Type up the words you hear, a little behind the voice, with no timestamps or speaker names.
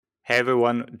Hey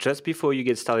everyone, just before you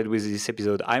get started with this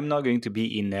episode, I'm not going to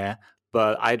be in there,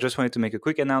 but I just wanted to make a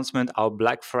quick announcement. Our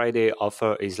Black Friday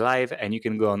offer is live and you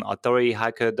can go on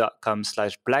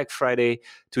authorityhacker.com/Black Friday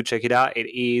to check it out.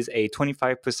 It is a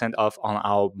 25% off on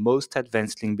our most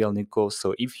advanced link building course.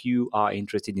 So if you are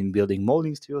interested in building more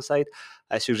links to your site,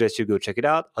 I suggest you go check it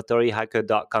out,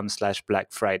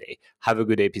 authorityhacker.com/Black Friday. Have a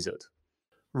good episode.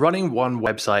 Running one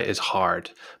website is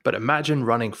hard, but imagine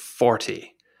running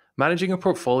 40. Managing a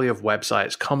portfolio of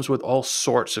websites comes with all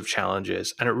sorts of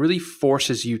challenges, and it really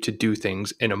forces you to do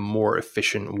things in a more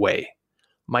efficient way.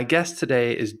 My guest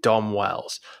today is Dom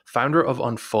Wells, founder of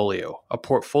Onfolio, a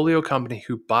portfolio company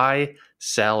who buy,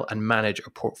 sell, and manage a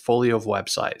portfolio of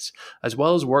websites, as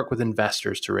well as work with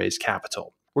investors to raise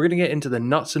capital. We're going to get into the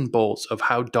nuts and bolts of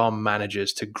how Dom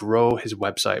manages to grow his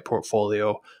website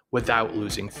portfolio without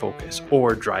losing focus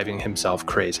or driving himself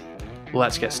crazy.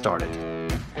 Let's get started.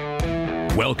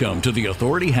 Welcome to the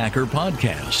Authority Hacker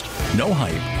Podcast. No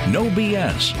hype, no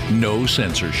BS, no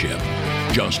censorship.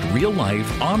 Just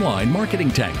real-life online marketing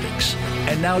tactics.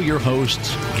 And now your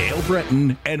hosts, Gail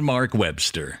Breton and Mark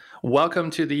Webster. Welcome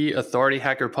to the Authority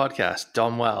Hacker Podcast.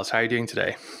 Dom Wells, how are you doing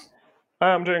today?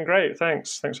 I'm doing great.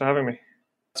 Thanks for having me.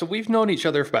 So we've known each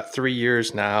other for about 3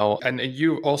 years now, and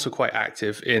you're also quite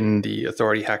active in the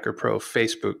Authority Hacker Pro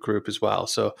Facebook group as well.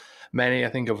 So many, I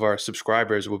think, of our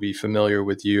subscribers will be familiar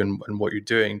with you and what you're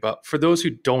doing. But for those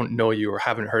who don't know you or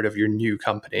haven't heard of your new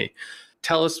company,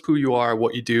 tell us who you are,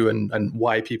 what you do, and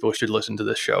why people should listen to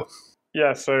this show.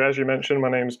 Yeah, so as you mentioned, my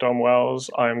name's Dom Wells.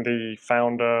 I'm the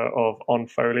founder of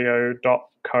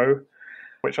Onfolio.co,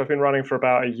 which I've been running for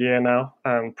about a year now.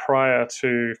 And prior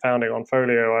to founding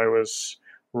Onfolio, I was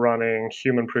running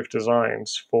Human Proof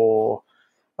Designs for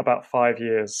about 5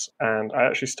 years. And I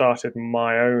actually started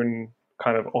my own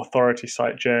kind of authority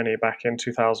site journey back in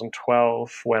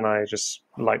 2012 when I just,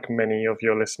 like many of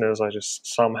your listeners, I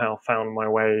just somehow found my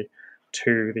way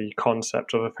to the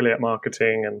concept of affiliate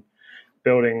marketing and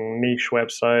building niche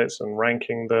websites and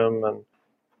ranking them and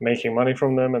making money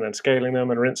from them and then scaling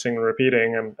them and rinsing and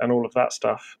repeating and all of that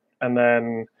stuff. And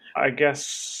then I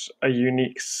guess a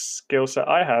unique skill set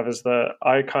I have is that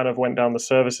I kind of went down the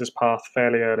services path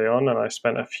fairly early on, and I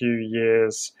spent a few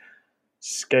years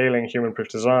scaling Human Proof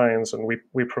Designs, and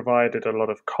we provided a lot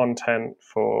of content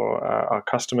for our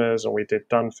customers, and we did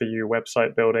done-for-you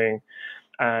website building.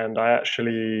 And I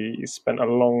actually spent a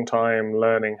long time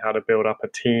learning how to build up a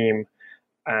team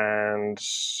and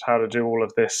how to do all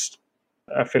of this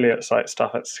affiliate site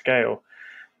stuff at scale.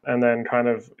 And then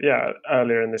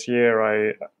earlier in this year,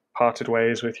 I parted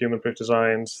ways with Human Proof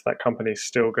Designs. That company's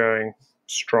still going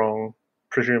strong.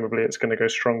 Presumably it's going to go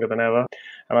stronger than ever.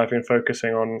 And I've been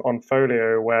focusing on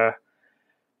Onfolio, where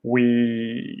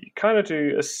we kind of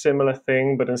do a similar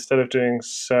thing, but instead of doing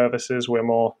services, we're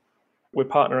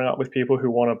partnering up with people who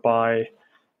want to buy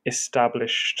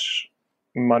established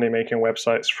money-making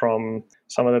websites from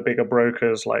some of the bigger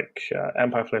brokers like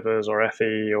Empire Flippers or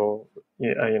FE or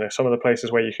some of the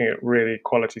places where you can get really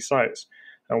quality sites,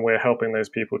 and we're helping those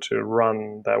people to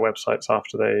run their websites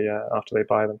after they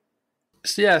buy them.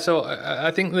 So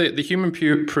I think the Human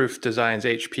Proof Designs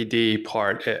HPD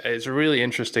part is really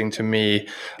interesting to me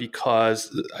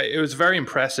because it was very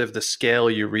impressive the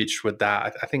scale you reached with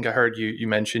that. I think I heard you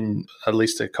mention at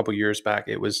least a couple of years back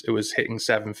it was hitting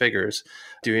 7 figures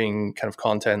doing kind of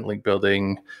content link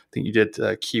building. I think you did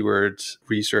keyword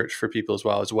research for people as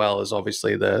well as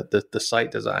obviously the site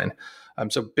design.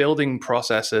 So building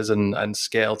processes and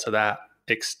scale to that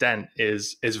extent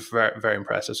is very, very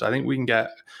impressive. So I think we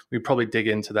probably dig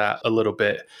into that a little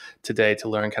bit today to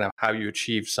learn kind of how you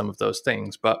achieved some of those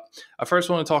things. But I first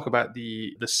want to talk about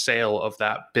the sale of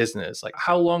that business. Like,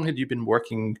 how long had you been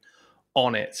working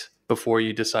on it before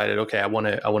you decided, okay, I want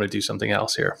to do something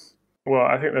else here? Well,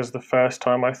 I think there's the first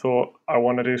time I thought I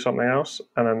want to do something else,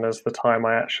 and then there's the time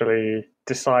I actually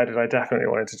decided I definitely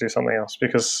wanted to do something else.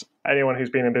 Because anyone who's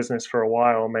been in business for a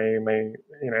while may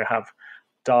have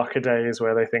darker days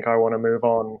where they think I want to move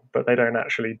on, but they don't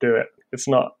actually do it. It's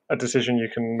not a decision you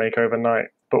can make overnight.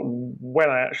 But when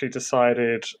I actually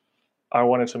decided I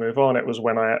wanted to move on, it was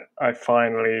when I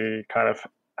finally kind of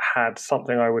had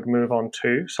something I would move on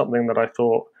to, something that I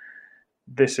thought,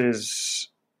 this is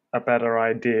a better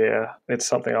idea. It's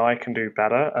something I can do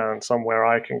better and somewhere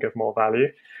I can give more value.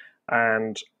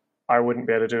 And I wouldn't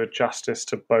be able to do it justice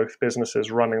to both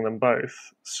businesses running them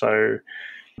both. So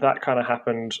that kind of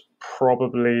happened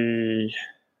probably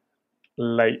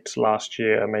late last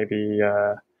year, maybe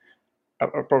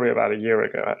probably about a year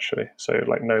ago, actually. So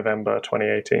like November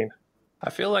 2018. I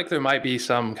feel like there might be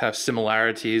some kind of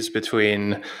similarities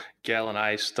between Gail and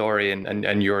I's story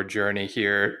and your journey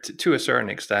here to a certain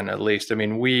extent, at least. I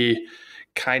mean, we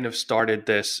kind of started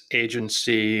this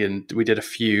agency and we did a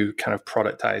few kind of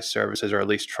productized services, or at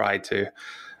least tried to.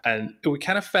 And we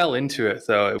kind of fell into it,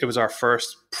 though. It was our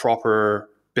first proper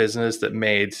business that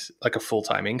made like a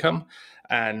full-time income.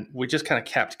 And we just kind of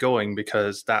kept going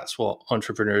because that's what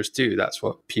entrepreneurs do. That's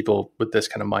what people with this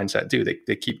kind of mindset do.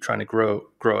 They keep trying to grow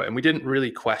it. And we didn't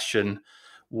really question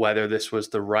whether this was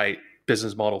the right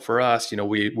business model for us. You know,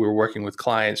 we were working with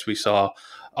clients. We saw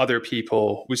other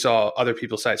people's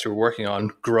sites we were working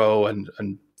on grow and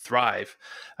thrive.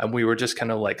 And we were just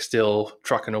kind of like still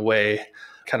trucking away,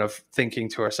 kind of thinking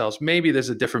to ourselves, maybe there's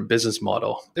a different business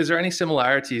model. Is there any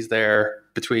similarities there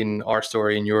between our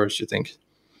story and yours, do you think?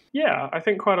 Yeah, I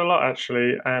think quite a lot,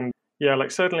 actually. And yeah, like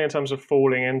certainly in terms of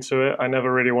falling into it, I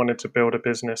never really wanted to build a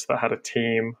business that had a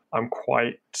team. I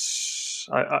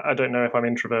don't know if I'm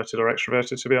introverted or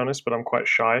extroverted, to be honest, but I'm quite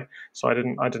shy. So I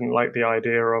didn't like the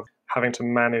idea of having to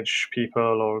manage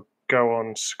people or go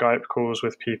on Skype calls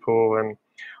with people. And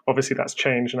obviously that's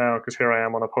changed now because here I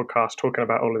am on a podcast talking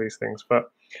about all of these things.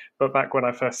 But back when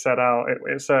I first set out,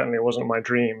 it certainly wasn't my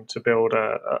dream to build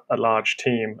a large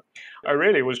team. I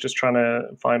really was just trying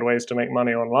to find ways to make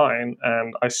money online,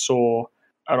 and I saw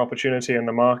an opportunity in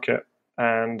the market,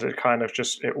 and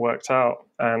it worked out.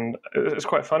 And it's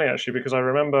quite funny, actually, because I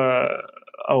remember,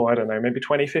 I don't know, maybe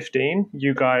 2015,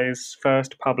 you guys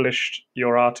first published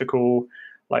your article,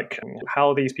 like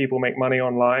how these people make money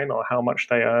online or how much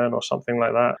they earn or something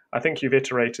like that. I think you've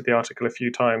iterated the article a few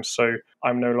times, so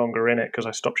I'm no longer in it because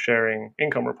I stopped sharing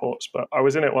income reports, but I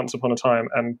was in it once upon a time.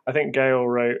 And I think Gail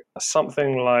wrote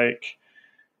something like,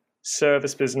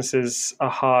 service businesses are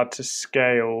hard to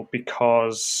scale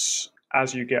because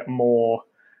as you get more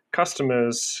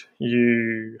customers,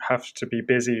 you have to be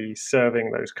busy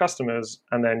serving those customers,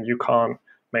 and then you can't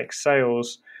make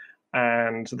sales.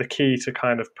 And the key to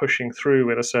kind of pushing through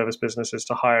with a service business is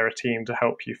to hire a team to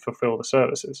help you fulfill the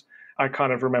services. I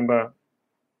kind of remember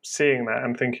seeing that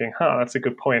and thinking, that's a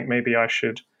good point. Maybe I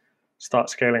should start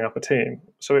scaling up a team.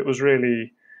 So it was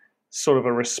really sort of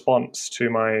a response to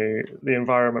the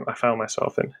environment I found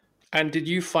myself in. And did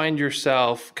you find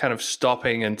yourself kind of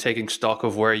stopping and taking stock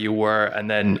of where you were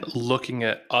and then looking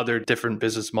at other different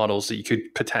business models that you could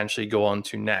potentially go on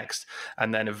to next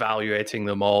and then evaluating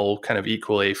them all kind of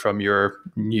equally from your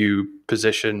new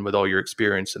position with all your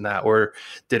experience in that? Or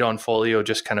did Onfolio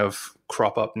just kind of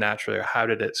crop up naturally, or how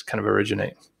did it kind of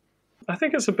originate? I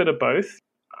think it's a bit of both.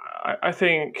 I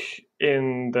think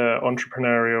in the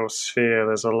entrepreneurial sphere,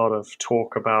 there's a lot of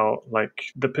talk about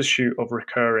like the pursuit of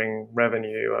recurring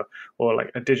revenue, or like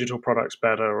a digital product's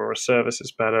better, or a service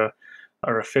is better,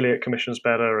 or affiliate commission's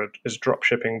better, or is drop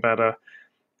shipping better?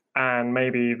 And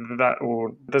maybe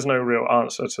there's no real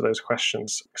answer to those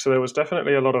questions. So there was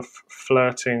definitely a lot of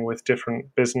flirting with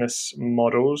different business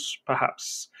models,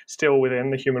 perhaps still within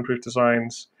the Human Proof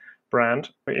Designs brand.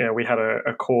 But, we had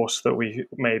a course that we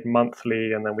made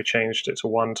monthly, and then we changed it to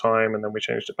one time, and then we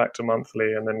changed it back to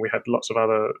monthly, and then we had lots of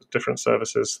other different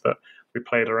services that we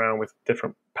played around with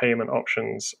different payment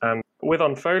options. And with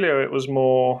Onfolio, it was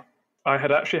more, I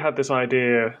had actually had this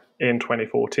idea in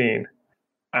 2014,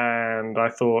 and I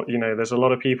thought, there's a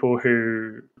lot of people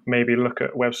who maybe look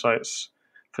at websites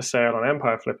for sale on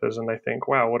Empire Flippers and they think,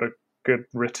 wow, what a good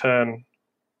return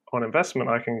on investment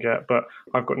I can get, but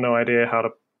I've got no idea how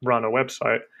to run a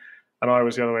website. And I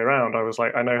was the other way around. I was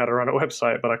like, I know how to run a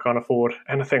website, but I can't afford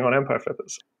anything on Empire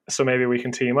Flippers. So maybe we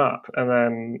can team up. And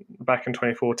then back in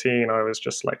 2014, I was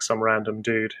just like some random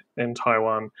dude in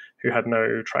Taiwan who had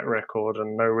no track record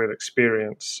and no real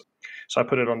experience. So I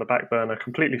put it on the back burner,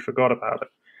 completely forgot about it.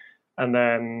 And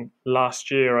then last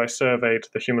year, I surveyed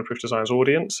the Human Proof Designs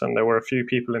audience, and there were a few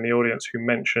people in the audience who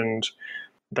mentioned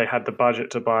they had the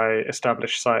budget to buy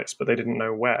established sites, but they didn't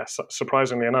know where. So,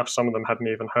 surprisingly enough, some of them hadn't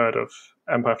even heard of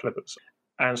Empire Flippers.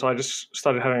 And so I just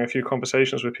started having a few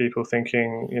conversations with people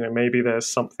thinking, maybe there's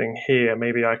something here.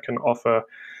 Maybe I can offer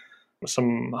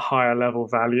some higher level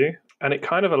value. And it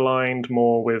kind of aligned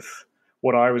more with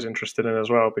what I was interested in as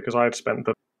well, because I'd spent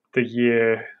the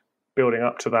year building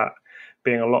up to that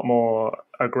being a lot more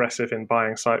aggressive in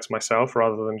buying sites myself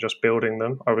rather than just building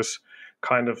them. I was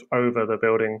kind of over the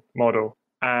building model.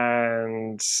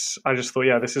 And I just thought,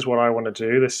 this is what I want to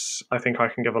do. I think I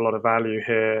can give a lot of value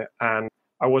here. And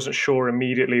I wasn't sure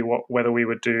immediately whether we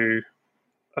would do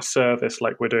a service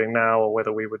like we're doing now, or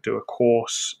whether we would do a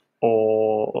course,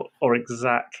 or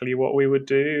exactly what we would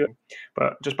do.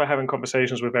 But just by having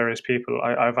conversations with various people,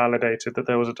 I validated that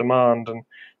there was a demand, and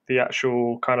the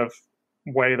actual kind of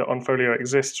way that Onfolio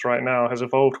exists right now has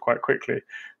evolved quite quickly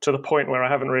to the point where I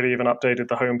haven't really even updated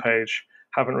the homepage,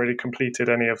 haven't really completed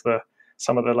any of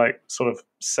some of the like sort of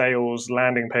sales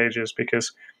landing pages,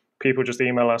 because people just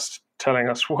email us telling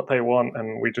us what they want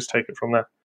and we just take it from there.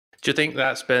 Do you think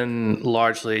that's been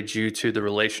largely due to the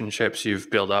relationships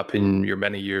you've built up in your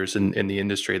many years in the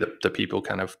industry, that the people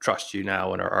kind of trust you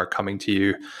now and are coming to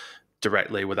you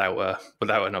directly without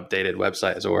an updated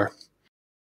website, as it were?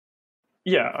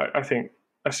 Yeah, I think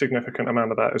a significant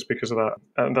amount of that is because of that.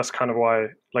 And that's kind of why,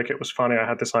 like, it was funny. I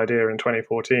had this idea in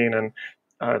 2014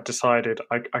 and decided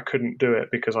I couldn't do it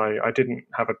because I didn't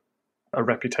have a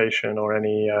reputation or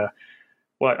any,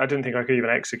 well, I didn't think I could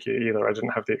even execute either. I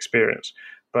didn't have the experience.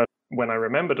 But when I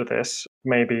remembered this,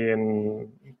 maybe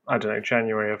in, I don't know,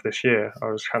 January of this year,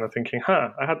 I was kind of thinking,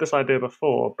 I had this idea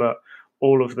before, but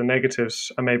all of the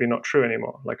negatives are maybe not true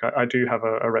anymore. Like I do have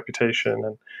a reputation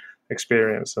and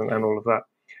experience and all of that.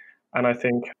 And I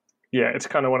think, yeah, it's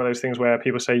kind of one of those things where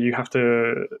people say you have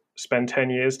to spend 10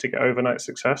 years to get overnight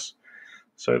success.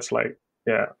 So it's like,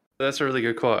 yeah. That's a really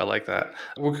good quote. I like that.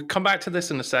 We'll come back to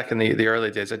this in a second, the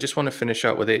early days. I just want to finish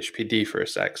up with HPD for a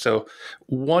sec. So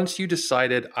once you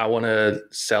decided, I want to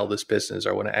sell this business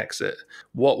or I want to exit,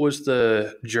 what was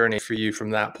the journey for you from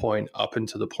that point up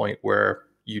into the point where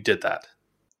you did that?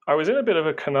 I was in a bit of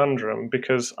a conundrum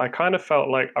because I kind of felt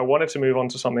like I wanted to move on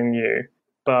to something new,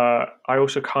 but I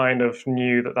also kind of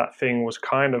knew that thing was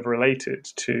kind of related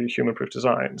to human proof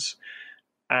designs.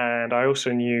 And I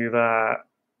also knew that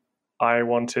I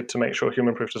wanted to make sure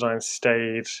human proof design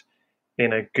stayed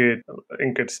in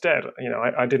good stead. You know,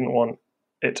 I didn't want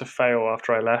it to fail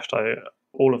after I left.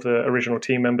 All of the original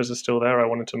team members are still there. I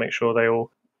wanted to make sure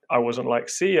I wasn't like,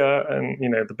 see ya, and, you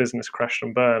know, the business crashed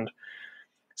and burned.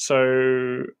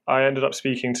 So I ended up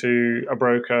speaking to a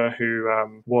broker who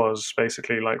was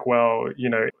basically like, well, you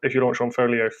know, if you launch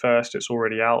Onfolio first, it's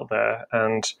already out there,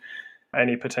 and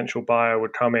any potential buyer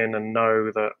would come in and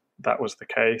know that was the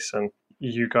case, and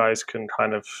you guys can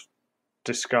kind of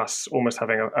discuss almost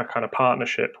having a kind of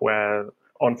partnership where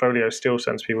Onfolio still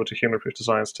sends people to human proof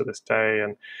designs to this day,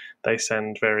 and they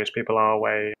send various people our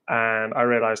way. And I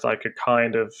realized I could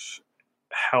kind of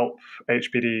help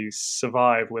HPD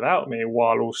survive without me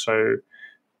while also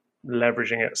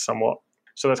leveraging it somewhat.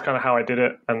 So that's kind of how I did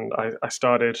it. And I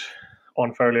started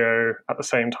Onfolio at the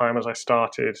same time as I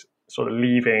started sort of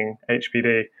leaving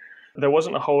HPD. There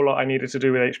wasn't a whole lot I needed to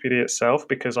do with HPD itself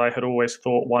because I had always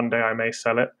thought one day I may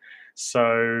sell it.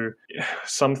 So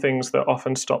some things that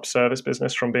often stop service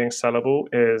business from being sellable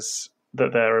is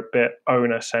that they're a bit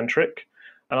owner-centric.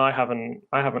 And I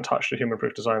haven't touched a human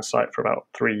proof design site for about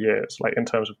 3 years, like in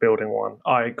terms of building one.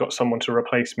 I got someone to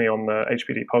replace me on the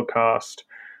HPD podcast.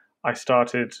 I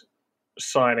started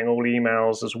signing all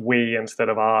emails as we instead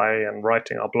of I, and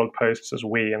writing our blog posts as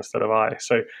we instead of I.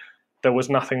 So there was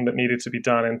nothing that needed to be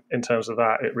done in terms of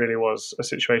that. It really was a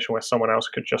situation where someone else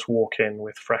could just walk in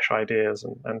with fresh ideas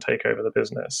and take over the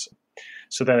business.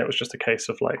 So then it was just a case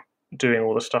of like doing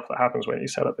all the stuff that happens when you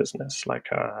sell a business, like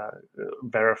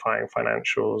verifying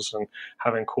financials and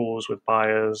having calls with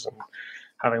buyers and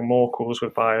having more calls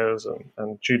with buyers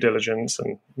and due diligence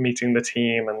and meeting the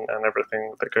team and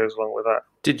everything that goes along with that.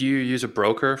 Did you use a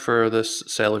broker for this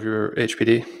sale of your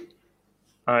HPD?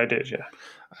 I did, yeah.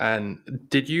 And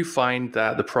did you find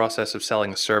that the process of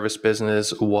selling a service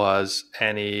business was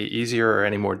any easier or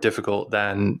any more difficult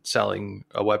than selling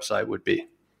a website would be?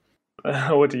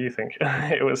 What do you think?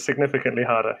 It was significantly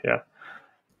harder, yeah.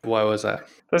 Why was that?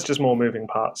 There's just more moving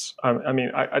parts. I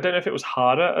mean, I don't know if it was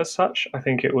harder as such. I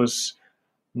think it was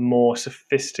more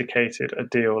sophisticated a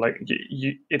deal. Like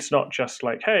it's not just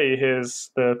like, hey,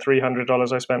 here's the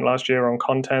 $300 I spent last year on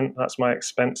content. That's my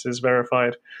expenses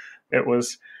verified. It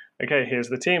was, okay, here's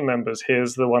the team members.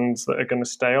 Here's the ones that are going to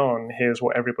stay on. Here's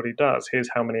what everybody does. Here's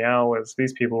how many hours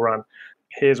these people run.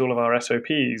 Here's all of our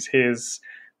SOPs. Here's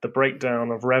the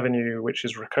breakdown of revenue, which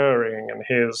is recurring. And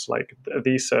here's like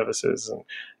these services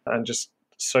and just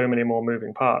so many more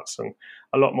moving parts and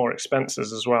a lot more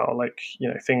expenses as well. Like, you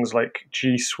know, things like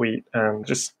G Suite and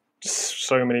just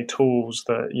so many tools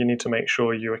that you need to make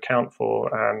sure you account for.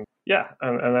 And yeah,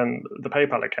 and then the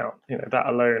PayPal account, you know, that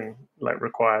alone like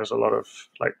requires a lot of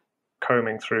like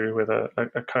combing through with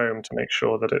a comb to make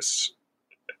sure that it's,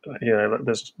 you know, that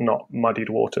there's not muddied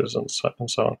waters and so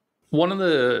on. One of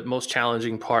the most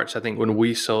challenging parts, I think, when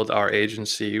we sold our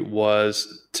agency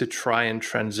was to try and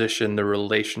transition the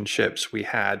relationships we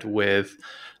had with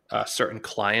certain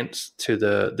clients to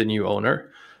the new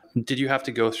owner. Did you have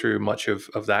to go through much of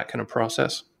that kind of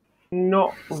process?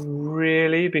 Not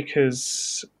really,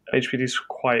 because HPD is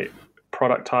quite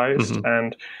productized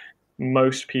and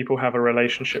most people have a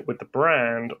relationship with the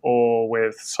brand or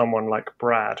with someone like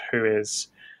Brad, who is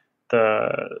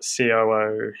the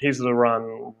COO. He's the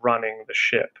running the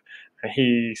ship, and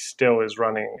he still is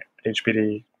running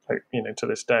HPD, to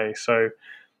this day. So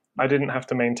I didn't have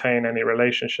to maintain any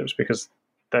relationships because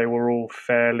they were all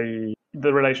the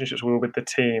relationships were with the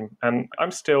team. And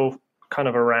I'm still kind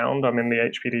of around. I'm in the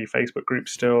HPD Facebook group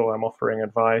still. I'm offering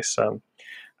advice.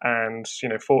 And,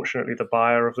 fortunately, the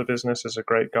buyer of the business is a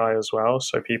great guy as well.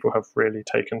 So people have really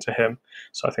taken to him.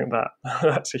 So I think that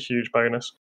that's a huge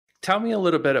bonus. Tell me a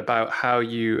little bit about how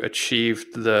you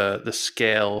achieved the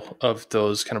scale of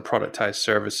those kind of productized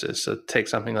services. So take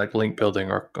something like link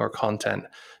building or content.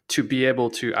 To be able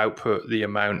to output the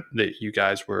amount that you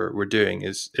guys were doing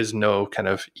is no kind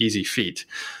of easy feat.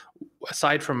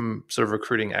 Aside from sort of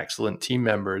recruiting excellent team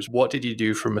members, what did you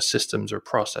do from a systems or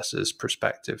processes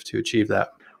perspective to achieve that?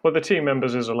 Well, the team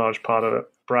members is a large part of it.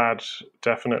 Brad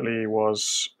definitely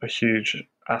was a huge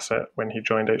asset when he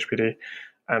joined HPD.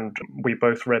 And we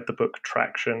both read the book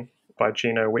Traction by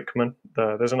Gino Wickman.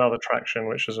 There's another Traction,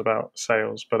 which is about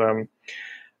sales. But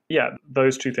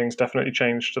those two things definitely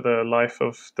changed the life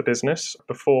of the business.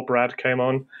 Before Brad came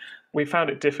on, we found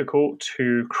it difficult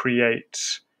to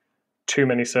create too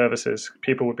many services.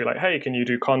 People would be like, hey, can you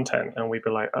do content? And we'd be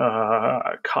like,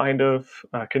 kind of.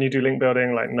 Can you do link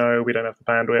building? Like, no, we don't have the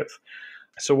bandwidth.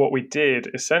 So what we did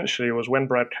essentially was when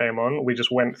Brad came on, we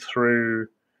just went through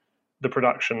the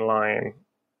production line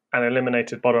and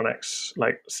eliminated bottlenecks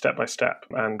like step by step.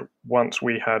 And once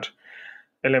we had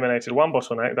eliminated one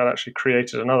bottleneck, that actually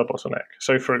created another bottleneck.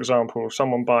 So for example, if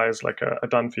someone buys like a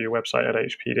done-for-you website at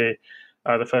HPD,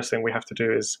 the first thing we have to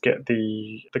do is get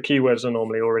the keywords are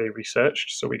normally already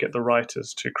researched. So we get the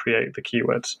writers to create the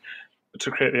keywords, to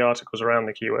create the articles around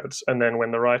the keywords. And then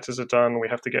when the writers are done, we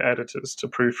have to get editors to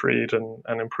proofread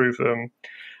and improve them.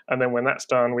 And then when that's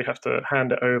done, we have to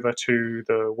hand it over to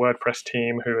the WordPress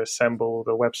team who assemble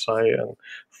the website and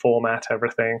format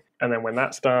everything. And then when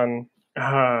that's done,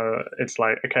 it's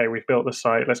like, okay, we've built the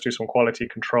site, let's do some quality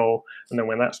control. And then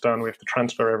when that's done, we have to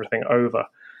transfer everything over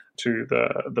to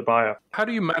the buyer. How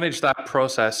do you manage that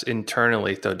process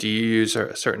internally, though? Do you use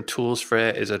certain tools for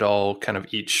it? Is it all kind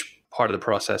of each part of the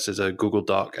process is a Google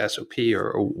Doc SOP,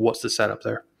 or what's the setup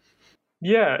there?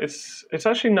 Yeah, it's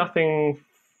actually nothing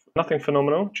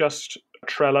phenomenal, just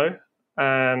Trello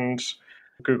and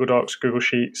Google Docs, Google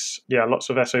Sheets. Yeah, lots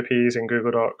of SOPs in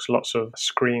Google Docs, lots of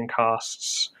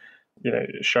screencasts,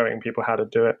 showing people how to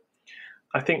do it.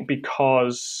 I think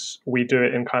because we do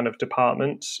it in kind of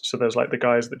departments, so there's like the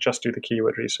guys that just do the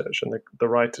keyword research and the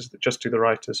writers that just do the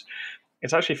writers,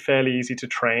 it's actually fairly easy to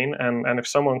train. And if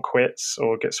someone quits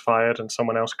or gets fired and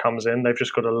someone else comes in, they've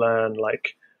just got to learn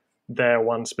like their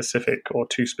one specific or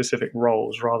two specific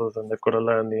roles rather than they've got to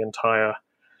learn the entire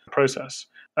process.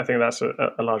 I think that's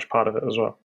a large part of it as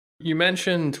well. You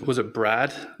mentioned, was it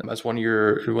Brad as one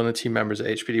of the team members at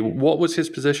HPD? What was his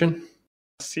position?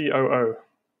 COO.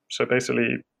 So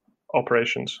basically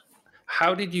operations.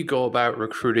 How did you go about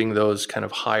recruiting those kind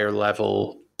of higher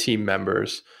level team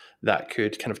members that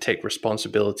could kind of take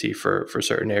responsibility for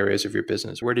certain areas of your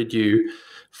business? Where did you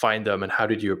find them and how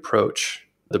did you approach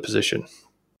the position?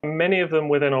 Many of them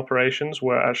within operations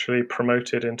were actually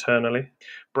promoted internally.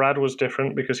 Brad was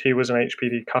different because he was an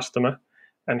HPD customer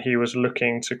and he was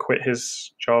looking to quit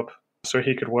his job so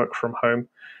he could work from home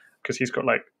because he's got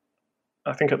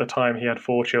I think at the time he had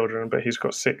 4 children, but he's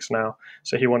got 6 now.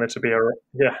 So he wanted to be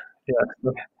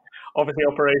obviously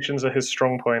operations are his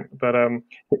strong point, but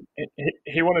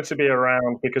he wanted to be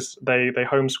around because they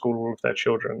homeschool all of their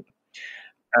children.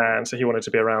 And so he wanted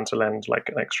to be around to lend like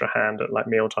an extra hand at like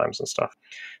meal times and stuff.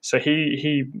 So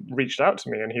he reached out to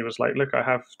me and he was like, look, I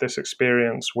have this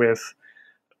experience with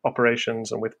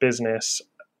operations and with business.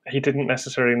 He didn't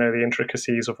necessarily know the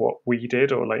intricacies of what we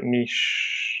did or like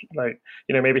niche,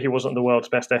 maybe he wasn't the world's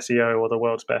best SEO or the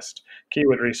world's best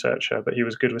keyword researcher, but he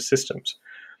was good with systems.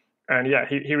 And yeah,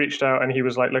 he reached out and he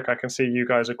was like, look, I can see you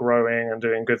guys are growing and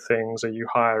doing good things. Are you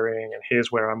hiring? And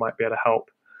here's where I might be able to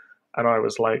help. And I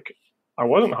was like, I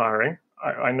wasn't hiring.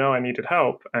 I know I needed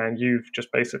help. And you've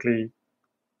just basically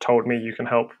told me you can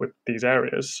help with these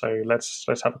areas. So let's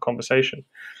have a conversation.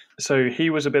 So he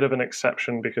was a bit of an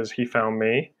exception because he found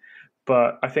me.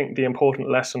 But I think the important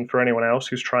lesson for anyone else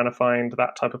who's trying to find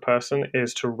that type of person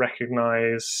is to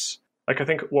recognize, I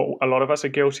think what a lot of us are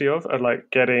guilty of are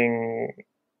like getting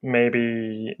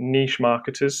maybe niche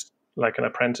marketers, like an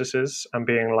apprentices, and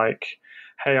being like,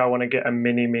 hey, I want to get a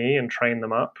mini me and train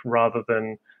them up rather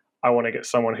than I want to get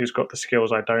someone who's got the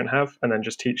skills I don't have and then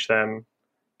just teach them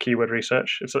keyword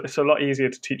research. It's a lot easier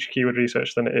to teach keyword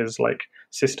research than it is like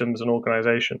systems and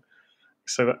organization.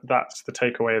 So that's the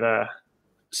takeaway there.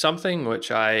 Something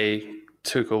which I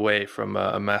took away from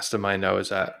a mastermind I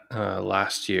was at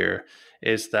last year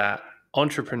is that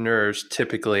entrepreneurs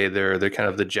typically they're kind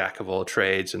of the jack of all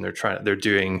trades, and they're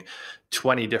doing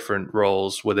 20 different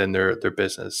roles within their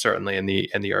business, certainly in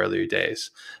the earlier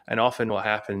days. And often what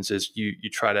happens is you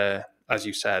try to, as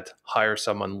you said, hire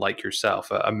someone like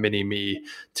yourself, a mini me,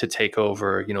 to take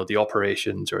over, the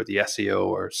operations or the SEO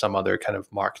or some other kind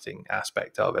of marketing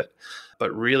aspect of it.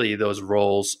 But really those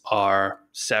roles are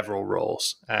several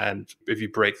roles. And if you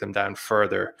break them down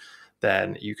further,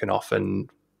 then you can often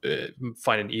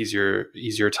find an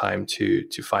easier time to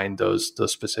find those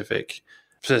specific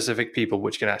people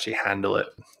which can actually handle it.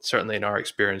 Certainly in our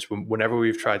experience, whenever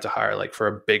we've tried to hire like for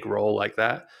a big role like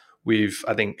that, we've,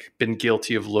 I think, been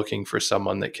guilty of looking for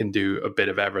someone that can do a bit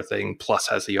of everything, plus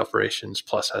has the operations,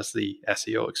 plus has the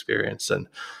SEO experience, and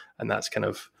that's kind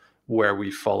of where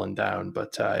we've fallen down.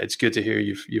 But it's good to hear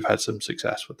you've had some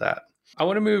success with that. I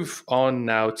want to move on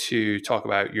now to talk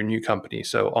about your new company,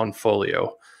 so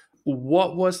Onfolio.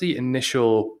 What was the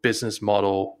initial business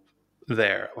model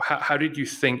there? How did you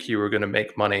think you were going to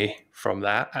make money from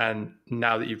that? And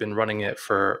now that you've been running it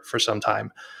for some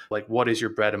time, like, what is your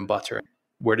bread and butter?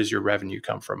 Where does your revenue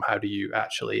come from? How do you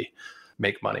actually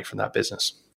make money from that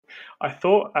business? I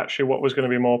thought actually what was going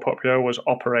to be more popular was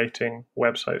operating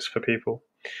websites for people.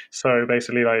 So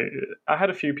basically, like, I had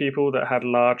a few people that had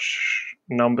large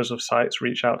numbers of sites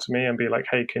reach out to me and be like,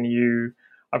 hey,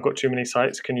 I've got too many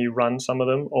sites, can you run some of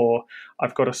them? Or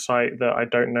I've got a site that I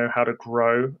don't know how to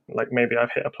grow. Like maybe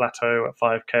I've hit a plateau at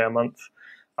 5K a month.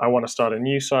 I want to start a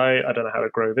new site. I don't know how to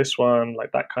grow this one,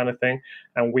 like that kind of thing.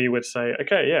 And we would say,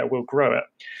 okay, yeah, we'll grow it.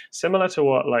 Similar to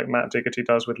what like Matt Diggity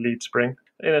does with LeadSpring,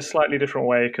 in a slightly different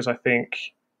way, because I think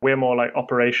we're more like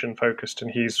operation focused,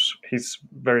 and he's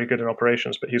very good in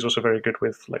operations, but he's also very good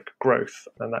with like growth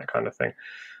and that kind of thing.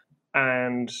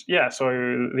 And yeah, so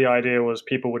the idea was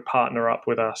people would partner up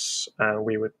with us and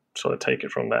we would sort of take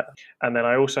it from there. And then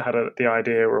I also had the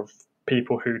idea of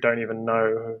people who don't even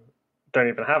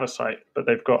have a site, but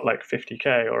they've got like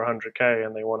 50K or 100K,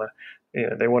 and they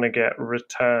want to get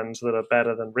returns that are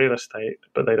better than real estate,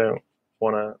 but they don't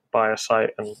want to buy a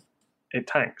site and it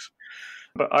tanks.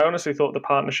 But I honestly thought the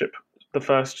partnership, the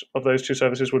first of those two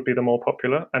services, would be the more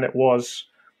popular, and it was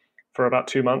for about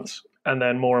 2 months. And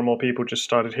then more and more people just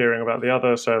started hearing about the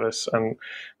other service and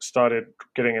started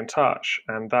getting in touch,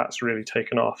 and that's really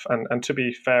taken off. And to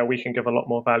be fair, we can give a lot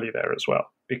more value there as well,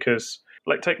 because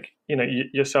like take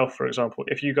yourself for example.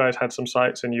 If you guys had some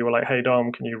sites and you were like, hey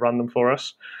Dom, can you run them for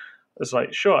us? It's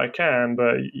like, sure, I can,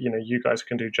 but you guys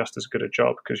can do just as good a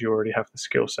job because you already have the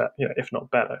skill set, if not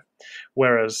better.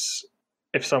 Whereas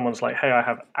if someone's like, hey, I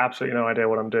have absolutely no idea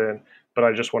what I'm doing, but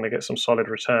I just want to get some solid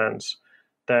returns,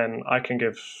 then I can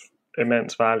give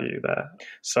immense value there.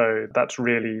 So that's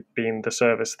really been the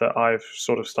service that I've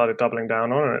sort of started doubling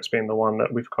down on, and it's been the one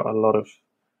that we've got a lot of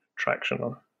traction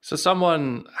on. So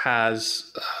someone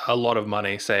has a lot of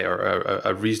money, say, or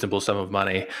a reasonable sum of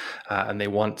money, and they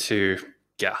want to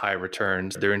get high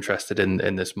returns. They're interested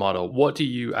in this model. What do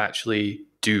you actually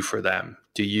do for them?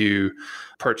 Do you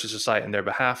purchase a site on their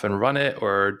behalf and run it,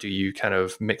 or do you kind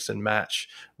of mix and match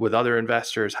with other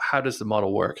investors? How does the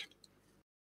model work?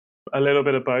 A little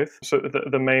bit of both. So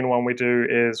the main one we do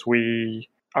is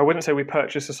I wouldn't say we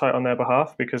purchase a site on their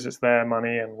behalf, because it's their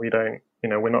money and we don't,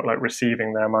 we're not like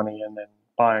receiving their money and then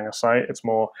buying a site. It's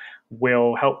more,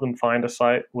 we'll help them find a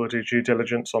site. We'll do due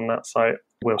diligence on that site.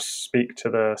 We'll speak to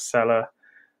the seller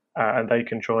and they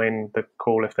can join the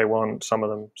call if they want. Some of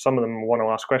them want to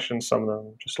ask questions. Some of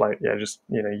them just like,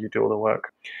 you do all the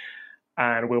work.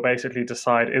 And we'll basically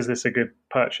decide, is this a good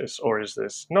purchase or is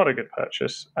this not a good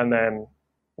purchase? And then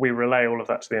we relay all of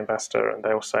that to the investor and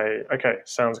they'll say, okay,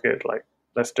 sounds good, like,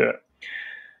 let's do it.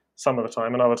 Some of the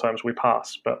time, and other times we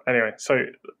pass. But anyway, so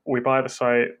we buy the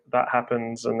site, that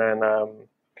happens, and then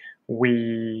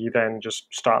we then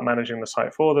just start managing the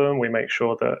site for them. We make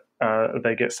sure that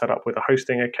they get set up with a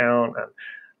hosting account, and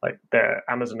like their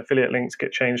Amazon affiliate links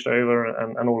get changed over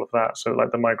and all of that. So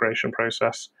like the migration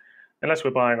process, unless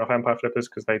we're buying off Empire Flippers,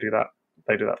 because they do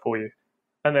that for you.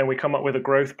 And then we come up with a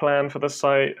growth plan for the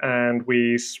site, and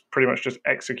we pretty much just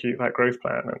execute that growth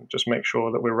plan and just make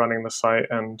sure that we're running the site,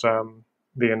 and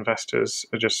the investors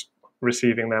are just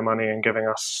receiving their money and giving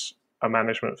us a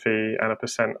management fee and a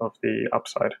 % of the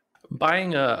upside.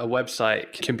 Buying a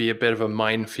website can be a bit of a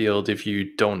minefield if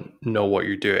you don't know what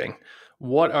you're doing.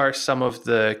 What are some of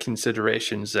the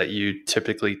considerations that you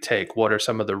typically take? What are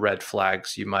some of the red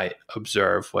flags you might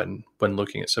observe when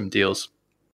looking at some deals?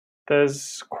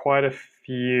 There's quite a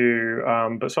few,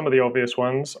 but some of the obvious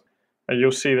ones. And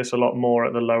you'll see this a lot more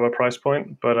at the lower price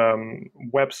point, but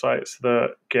websites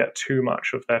that get too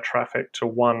much of their traffic to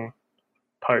one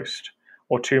post,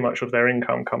 or too much of their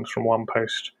income comes from one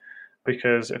post,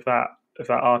 because if that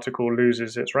article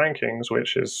loses its rankings,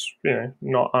 which is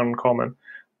not uncommon,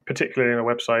 particularly in a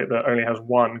website that only has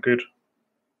one good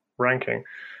ranking,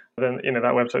 then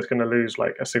that website's going to lose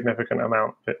like a significant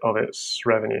amount of its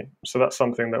revenue. So that's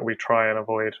something that we try and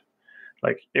avoid.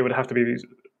 Like, it would have to be these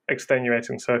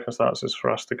extenuating circumstances for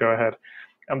us to go ahead.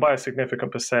 And by a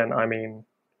significant percent, I mean,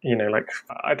 like,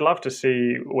 I'd love to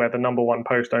see where the number one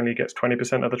post only gets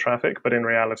 20% of the traffic, but in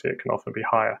reality, it can often be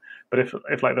higher. But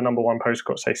if like the number one post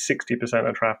got, say, 60%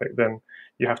 of traffic, then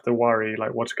you have to worry,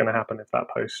 like, what's going to happen if that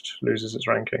post loses its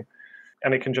ranking.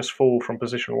 And it can just fall from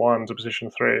position 1 to position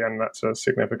 3, and that's a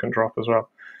significant drop as well.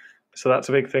 So that's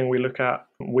a big thing we look at.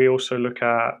 We also look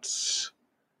at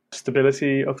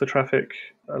stability of the traffic,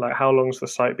 like how long's the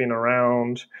site been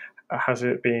around? Has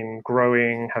it been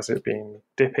growing? Has it been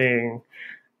dipping?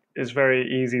 It's very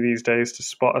easy these days to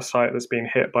spot a site that's been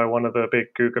hit by one of the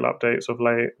big Google updates of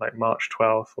late, like March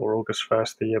 12th or August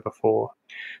 1st the year before.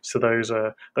 So those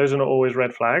are not always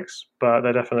red flags, but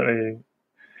they're definitely,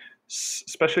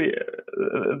 especially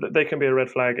they can be a red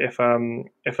flag if an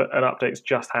update's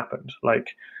just happened.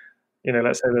 Like,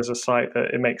 let's say there's a site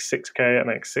that it makes 6K,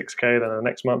 then the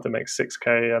next month it makes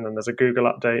 6K, and then there's a Google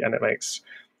update and it makes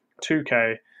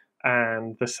 2K.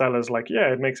 And the seller's like,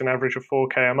 yeah, it makes an average of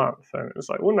 4K a month. And it's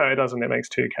like, well, no, it doesn't. It makes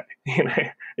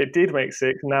 2K. It did make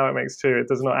 6, now it makes 2. It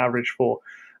does not average 4.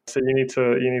 So you need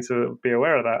to be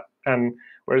aware of that. And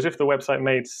whereas if the website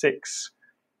made 6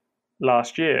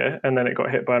 last year and then it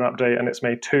got hit by an update and it's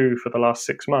made 2 for the last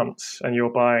 6 months, and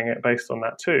you're buying it based on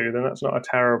that 2, then that's not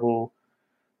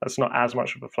as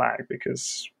much of a flag,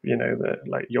 because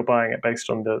you're buying it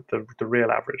based on the real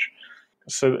average.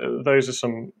 So those are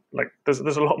some, like, there's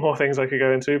a lot more things I could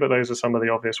go into, but those are some of the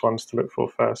obvious ones to look for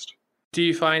first. Do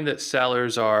you find that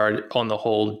sellers are, on the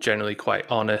whole, generally quite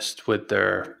honest with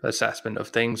their assessment of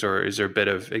things, or is there a bit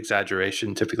of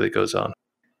exaggeration typically goes on?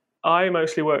 I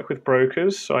mostly work with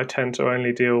brokers, so I tend to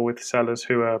only deal with sellers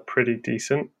who are pretty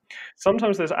decent.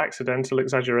 Sometimes there's accidental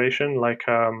exaggeration, like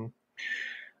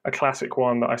a classic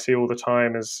one that I see all the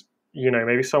time is,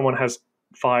 maybe someone has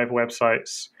 5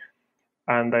 websites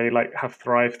and they like have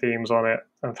Thrive themes on it,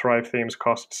 and Thrive themes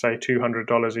cost, say,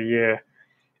 $200 a year.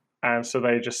 And so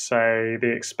they just say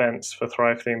the expense for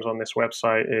Thrive themes on this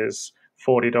website is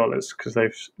 $40 because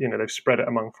they've spread it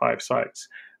among 5 sites.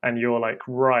 And you're like,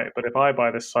 right, but if I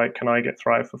buy this site, can I get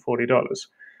Thrive for $40?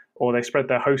 Or they spread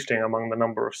their hosting among the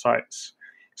number of sites.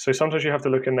 So sometimes you have to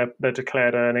look in their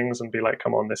declared earnings and be like,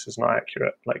 come on, this is not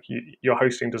accurate. Like, your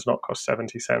hosting does not cost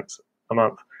 70 cents a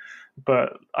month.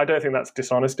 But I don't think that's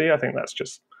dishonesty. I think that's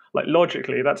just, like,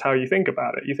 logically, that's how you think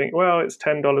about it. You think, well, it's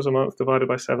 $10 a month divided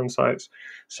by 7 sites.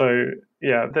 So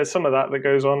yeah, there's some of that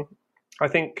goes on. I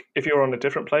think if you're on a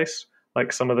different place,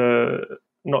 like some of the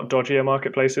not dodgier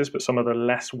marketplaces, but some of the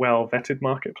less well-vetted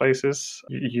marketplaces,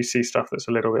 you see stuff that's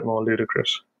a little bit more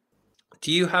ludicrous.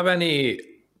 Do you have any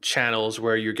channels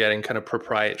where you're getting kind of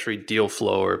proprietary deal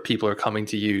flow, or people are coming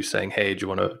to you saying, hey, do you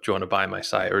want to buy my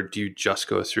site, or do you just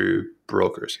go through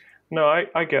brokers? No,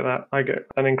 I get that. I get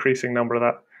an increasing number of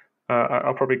that.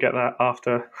 I'll probably get that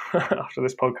after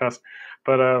this podcast.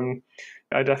 But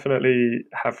I definitely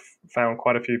have found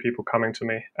quite a few people coming to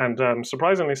me. And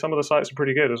surprisingly, some of the sites are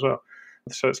pretty good as well.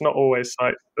 So it's not always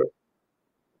sites that...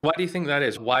 Why do you think that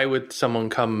is? Why would someone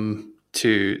come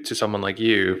to someone like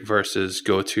you versus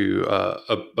go to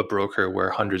a broker where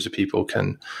hundreds of people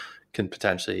can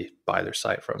potentially buy their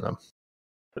site from them?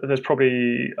 There's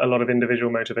probably a lot of individual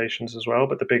motivations as well,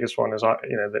 but the biggest one is,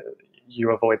 that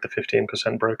you avoid the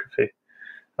 15% broker fee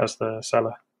as the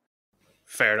seller.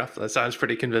 Fair enough. That sounds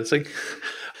pretty convincing.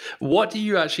 What do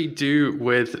you actually do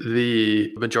with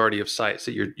the majority of sites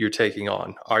that you're taking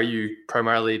on? Are you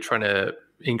primarily trying to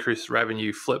increase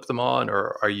revenue, flip them on,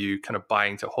 or are you kind of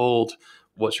buying to hold?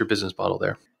 What's your business model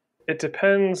there? It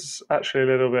depends actually a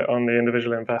little bit on the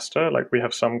individual investor. Like, we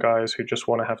have some guys who just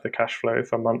want to have the cash flow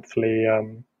for monthly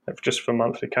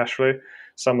cash flow.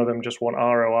 Some of them just want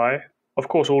ROI. Of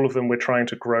course, all of them, we're trying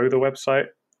to grow the website.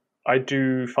 I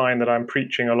do find that I'm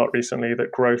preaching a lot recently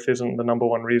that growth isn't the number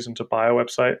one reason to buy a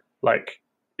website. Like,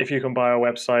 if you can buy a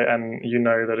website and you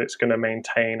know that it's going to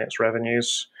maintain its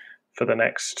revenues for the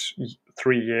next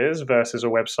 3 years versus a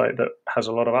website that has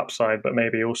a lot of upside, but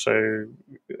maybe also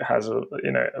has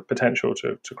a potential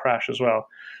to crash as well,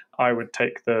 I would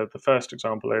take the first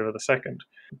example over the second.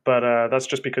 But that's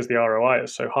just because the ROI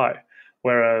is so high.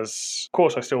 Whereas, of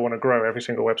course, I still want to grow every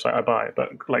single website I buy,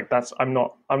 but like I'm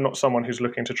not someone who's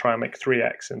looking to try and make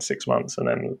 3x in 6 months and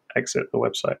then exit the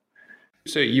website.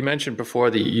 So you mentioned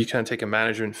before that you kind of take a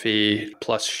management fee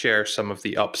plus share some of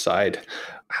the upside.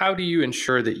 How do you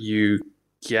ensure that you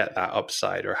get that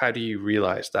upside, or how do you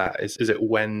realize that? Is it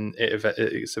when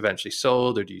it's eventually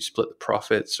sold, or do you split the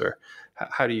profits, or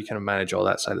how do you kind of manage all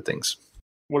that side of things?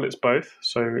 Well, it's both.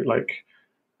 So like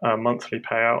a monthly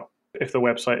payout. If the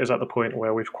website is at the point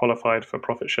where we've qualified for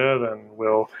profit share, then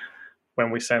when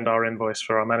we send our invoice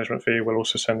for our management fee, we'll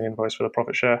also send the invoice for the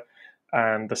profit share.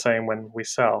 And the same when we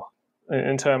sell.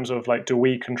 In terms of like, do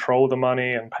we control the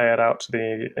money and pay it out to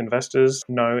the investors?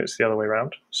 No, it's the other way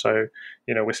around. So,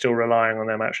 we're still relying on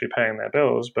them actually paying their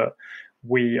bills, but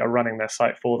we are running their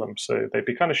site for them. So they'd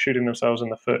be kind of shooting themselves in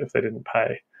the foot if they didn't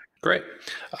pay. Great.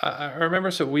 I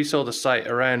remember, so we sold a site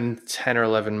around 10 or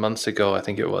 11 months ago, I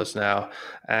think it was now.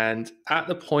 And at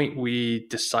the point we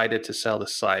decided to sell the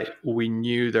site, we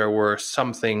knew there were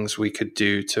some things we could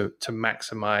do to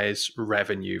maximize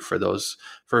revenue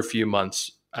for a few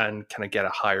months and kind of get a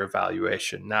higher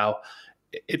valuation. Now,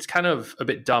 it's kind of a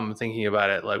bit dumb thinking about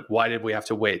it. Like, why did we have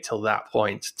to wait till that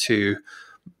point to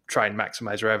try and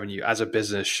maximize revenue? As a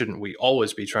business, shouldn't we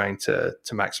always be trying to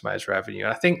maximize revenue?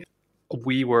 And I think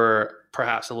we were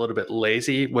perhaps a little bit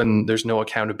lazy when there's no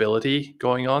accountability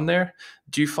going on there.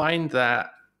 Do you find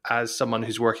that as someone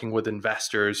who's working with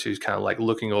investors, who's kind of like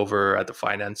looking over at the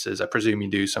finances, I presume you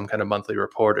do some kind of monthly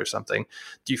report or something,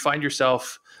 do you find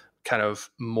yourself kind of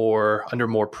under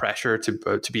more pressure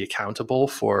to be accountable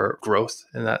for growth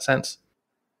in that sense?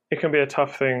 It can be a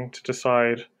tough thing to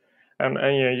decide. And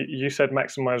you said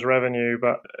maximize revenue,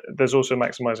 but there's also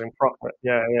maximizing profit.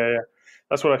 Yeah.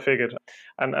 That's what I figured.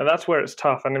 And that's where it's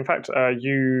tough. And in fact,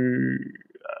 you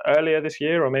earlier this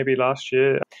year, or maybe last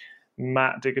year,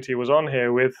 Matt Diggity was on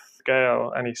here with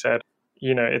Gail, and he said,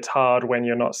 it's hard when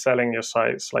you're not selling your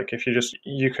sites. Like if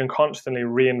you can constantly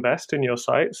reinvest in your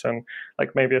sites, and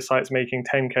like maybe a site's making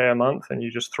 10K a month and you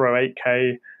just throw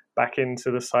 8K back into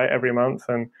the site every month,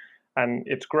 and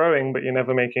it's growing, but you're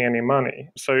never making any money.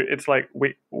 So it's like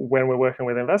when we're working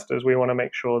with investors, we want to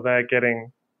make sure they're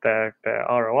getting their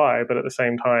ROI, but at the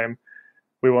same time,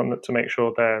 we want to make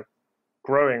sure they're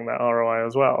growing that ROI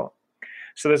as well.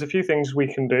 So there's a few things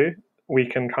we can do. We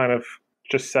can kind of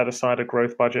just set aside a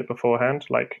growth budget beforehand.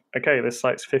 Like, okay, this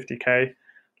site's 50K.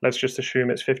 Let's just assume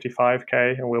it's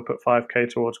 55K, and we'll put 5K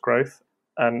towards growth.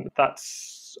 And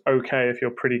that's okay if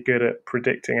you're pretty good at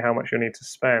predicting how much you'll need to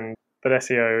spend. But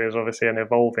SEO is obviously an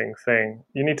evolving thing.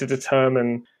 You need to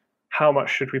determine how much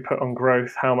should we put on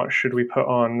growth, how much should we put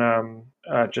on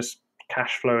just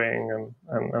cash flowing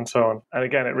and so on. And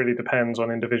again, it really depends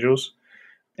on individuals.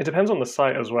 It depends on the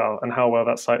site as well and how well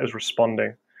that site is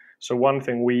responding. So one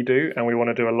thing we do, and we want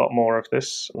to do a lot more of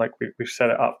this, like we've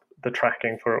set it up, the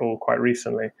tracking for it all quite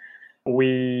recently.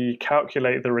 We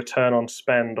calculate the return on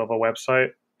spend of a website,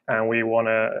 and we want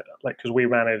to, because we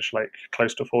manage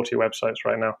close to 40 websites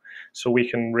right now. So we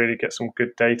can really get some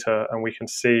good data, and we can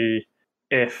see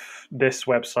if this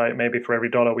website, maybe for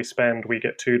every $1 we spend, we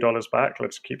get $2 back,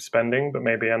 let's keep spending, but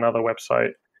maybe another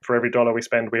website, for every $1 we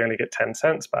spend, we only get 10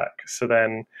 cents back. So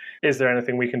then is there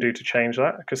anything we can do to change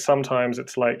that? Because sometimes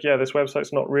it's like, yeah, this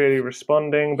website's not really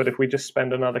responding, but if we just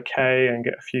spend another K and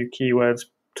get a few keywords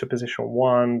to position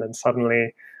 1, then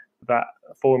suddenly that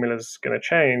formula is going to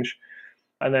change.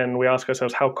 And then we ask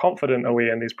ourselves, how confident are we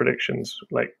in these predictions?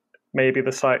 Like maybe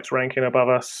the sites ranking above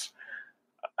us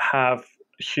have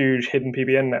huge hidden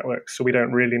PBN networks, so we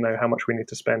don't really know how much we need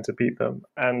to spend to beat them.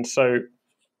 And so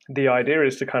the idea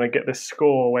is to kind of get this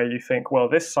score where you think, well,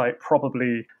 this site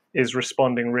probably is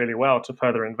responding really well to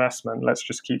further investment. Let's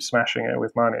just keep smashing it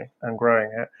with money and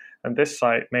growing it. And this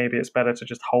site, maybe it's better to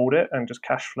just hold it and just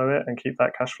cash flow it and keep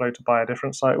that cash flow to buy a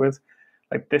different site with.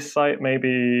 Like this site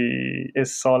maybe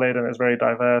is solid and it's very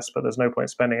diverse, but there's no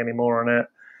point spending any more on it.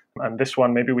 And this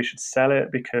one, maybe we should sell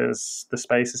it because the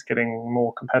space is getting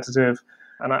more competitive.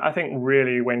 And I think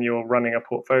really when you're running a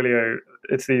portfolio,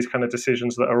 it's these kind of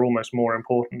decisions that are almost more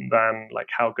important than like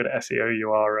how good at SEO you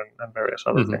are and various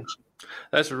other things.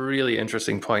 That's a really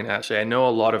interesting point, actually. I know a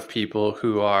lot of people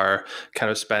who are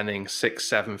kind of spending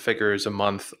 6-7 figures a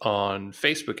month on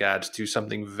Facebook ads do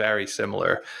something very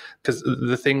similar. Because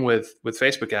the thing with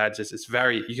Facebook ads is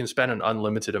you can spend an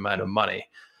unlimited amount of money,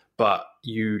 but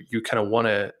you kind of want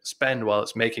to spend while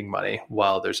it's making money,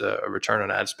 while there's a return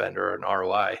on ad spend or an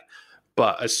ROI.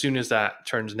 But as soon as that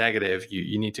turns negative,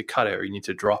 you need to cut it, or you need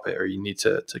to drop it, or you need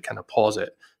to kind of pause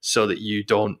it so that you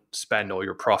don't spend all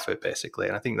your profit, basically.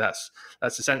 And I think that's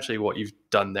essentially what you've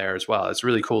done there as well. It's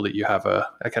really cool that you have a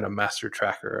kind of master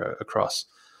tracker across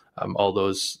all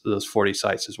those 40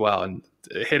 sites as well. And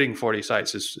hitting 40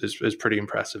 sites is pretty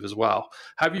impressive as well.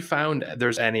 Have you found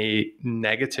there's any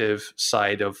negative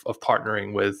side of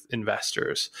partnering with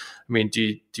investors? I mean,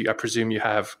 I presume you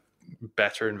have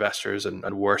better investors and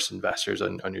worse investors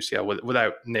on your scale,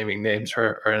 without naming names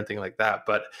or anything like that.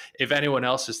 But if anyone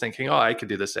else is thinking, oh, I could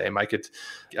do the same,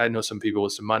 I know some people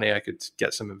with some money, I could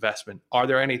get some investment. Are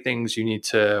there any things you need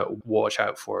to watch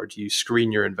out for? Do you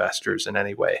screen your investors in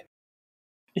any way?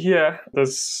 Yeah,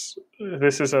 this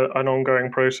is an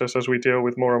ongoing process. As we deal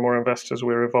with more and more investors,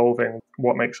 we're evolving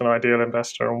what makes an ideal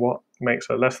investor and what makes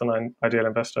a less than an ideal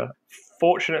investor.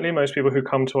 Fortunately, most people who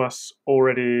come to us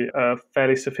already are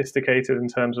fairly sophisticated in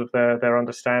terms of their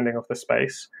understanding of the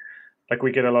space. Like,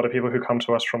 we get a lot of people who come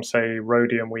to us from, say,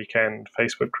 Rhodium Weekend,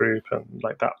 Facebook group, and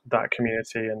like that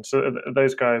community. And so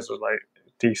those guys are like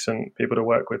decent people to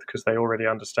work with because they already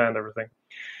understand everything.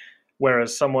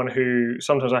 Whereas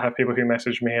sometimes I have people who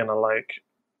message me and are like,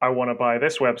 I want to buy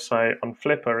this website on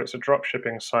Flipper. It's a drop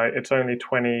shipping site. It's only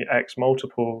 20x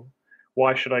multiple.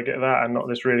 Why should I get that and not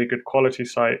this really good quality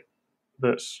site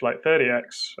that's like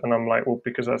 30x? And I'm like, well,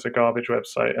 because that's a garbage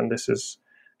website.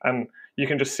 And you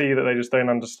can just see that they just don't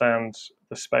understand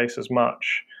the space as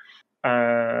much.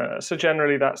 So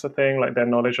generally that's the thing, like their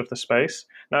knowledge of the space.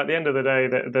 Now, at the end of the day,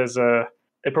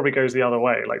 it probably goes the other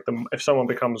way. Like if someone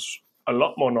becomes a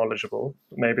lot more knowledgeable,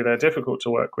 maybe they're difficult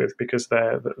to work with because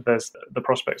there's the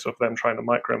prospects of them trying to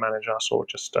micromanage us or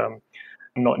just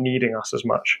not needing us as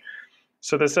much.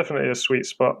 So there's definitely a sweet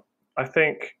spot. I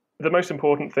think the most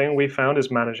important thing we found is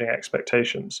managing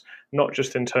expectations, not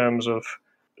just in terms of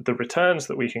the returns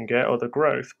that we can get or the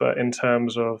growth, but in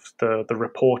terms of the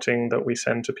reporting that we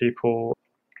send to people.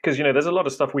 Because, there's a lot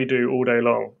of stuff we do all day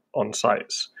long on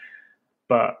sites,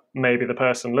 but maybe the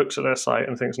person looks at their site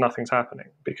and thinks nothing's happening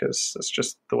because that's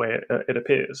just the way it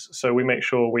appears. So we make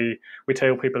sure we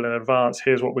tell people in advance,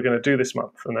 here's what we're going to do this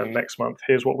month. And then next month,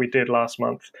 here's what we did last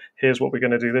month. Here's what we're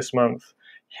going to do this month.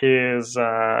 Here's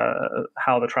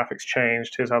how the traffic's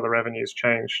changed. Here's how the revenue's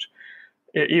changed.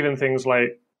 Even things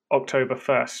like October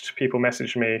 1st, people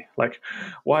message me like,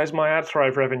 why is my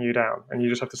AdThrive revenue down? And you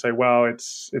just have to say, well,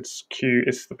 it's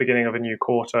the beginning of a new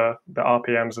quarter. The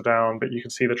RPMs are down, but you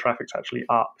can see the traffic's actually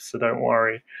up. So don't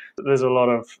worry. There's a lot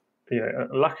of,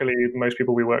 luckily most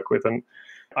people we work with, and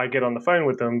I get on the phone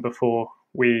with them before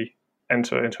we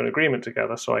enter into an agreement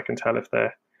together, so I can tell if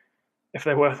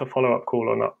they're worth a follow-up call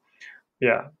or not.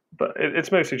 Yeah, but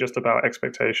it's mostly just about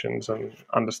expectations and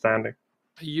understanding.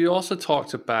 You also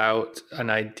talked about an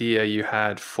idea you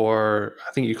had for,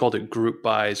 I think you called it group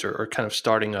buys or kind of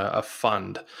starting a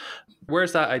fund.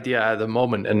 Where's that idea at the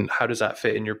moment and how does that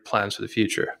fit in your plans for the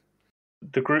future?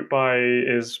 The group buy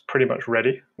is pretty much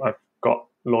ready. I've got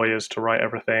lawyers to write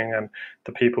everything, and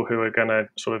the people who are going to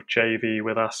sort of JV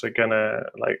with us are going to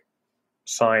like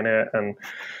sign it and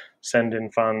send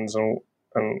in funds, and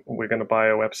we're going to buy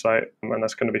a website, and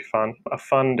that's going to be fun. A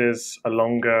fund is a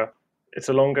longer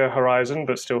horizon,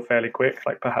 but still fairly quick,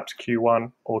 like perhaps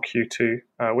Q1 or Q2.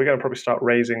 We're going to probably start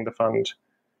raising the fund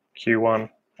Q1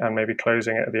 and maybe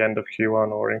closing it at the end of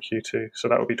Q1 or in Q2. So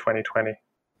that would be 2020.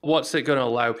 What's it going to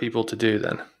allow people to do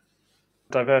then?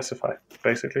 Diversify,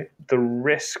 basically. The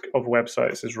risk of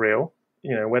websites is real.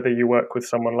 Whether you work with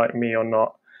someone like me or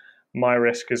not, my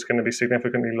risk is going to be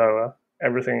significantly lower.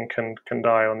 Everything can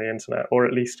die on the internet, or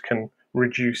at least can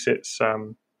reduce its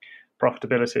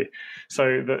profitability.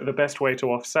 So the best way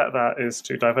to offset that is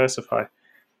to diversify.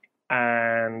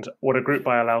 And what a group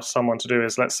buy allows someone to do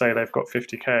is, let's say they've got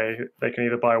 50K, they can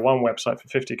either buy one website for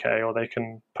 50K or they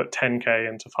can put 10K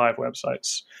into 5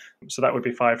 websites. So that would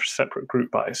be 5 separate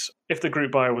group buys. If the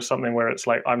group buy was something where it's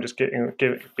like, I'm just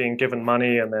being given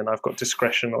money and then I've got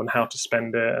discretion on how to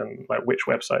spend it and like which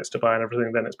websites to buy and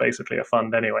everything, then it's basically a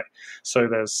fund anyway. So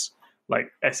there's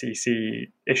like SEC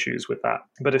issues with that.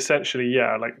 But essentially,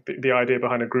 yeah, like the idea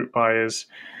behind a group buy is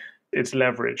it's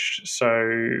leveraged, so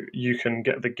you can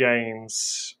get the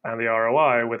gains and the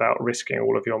ROI without risking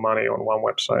all of your money on one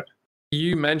website.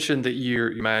 You mentioned that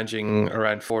you're managing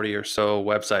around 40 or so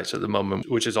websites at the moment,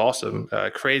 which is awesome.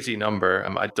 A crazy number.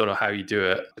 I don't know how you do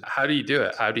it. How do you do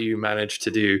it? How do you manage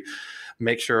to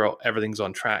make sure everything's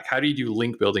on track? How do you do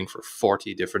link building for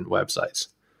 40 different websites?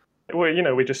 Well,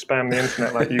 we just spam the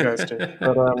internet like you guys do.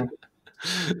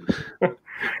 But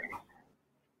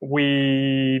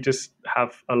we just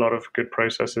have a lot of good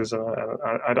processes. And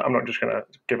I'm not just going to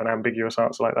give an ambiguous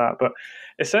answer like that. But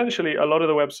essentially, a lot of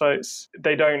the websites,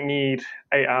 they don't need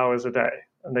 8 hours a day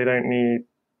and they don't need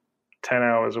 10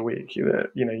 hours a week.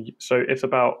 So it's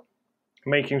about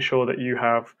making sure that you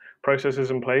have processes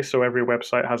in place. So every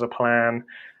website has a plan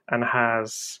and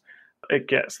has it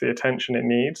gets the attention it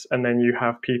needs. And then you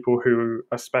have people who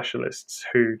are specialists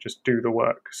who just do the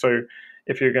work. So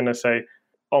if you're going to say,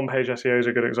 on-page SEO is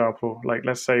a good example. Like,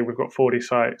 let's say we've got 40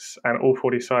 sites, and all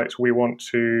 40 sites, we want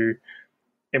to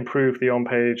improve the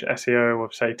on-page SEO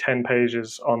of, say, 10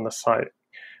 pages on the site.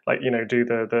 Like, do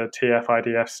the TF,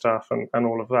 IDF stuff and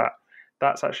all of that.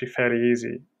 That's actually fairly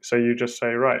easy. So you just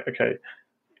say, right, okay,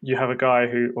 you have a guy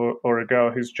or a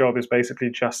girl whose job is basically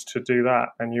just to do that.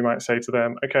 And you might say to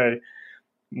them, okay,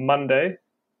 Monday,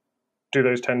 do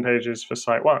those 10 pages for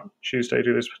site 1. Tuesday,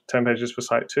 do those 10 pages for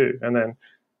site 2. And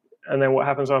then what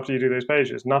happens after you do those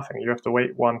pages? Nothing. You have to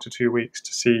wait 1 to 2 weeks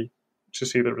to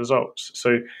see the results.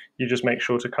 So you just make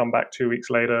sure to come back 2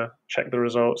 weeks later, check the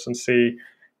results and see,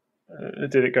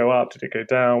 did it go up? Did it go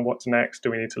down? What's next?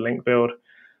 Do we need to link build?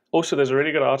 Also, there's a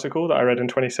really good article that I read in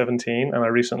 2017 and I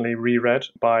recently reread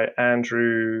by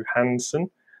Andrew Hansen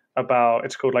about,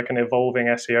 it's called like an evolving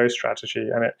SEO strategy.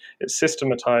 And it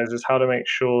systematizes how to make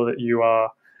sure that you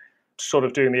are sort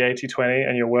of doing the 80-20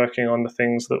 and you're working on the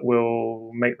things that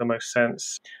will make the most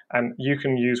sense. And you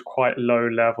can use quite low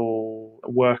level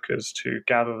workers to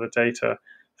gather the data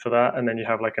for that. And then you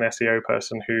have like an SEO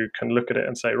person who can look at it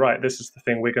and say, right, this is the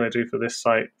thing we're going to do for this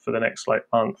site for the next like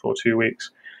month or 2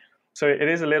 weeks. So it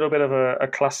is a little bit of a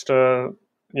cluster.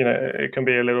 It can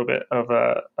be a little bit of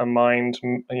a mind,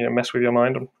 mess with your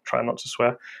mind. I'm trying not to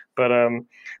swear. But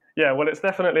it's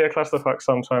definitely a clusterfuck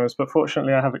sometimes. But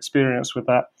fortunately, I have experience with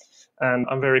that. And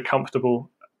I'm very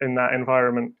comfortable in that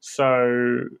environment.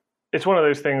 So it's one of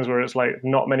those things where it's like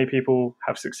not many people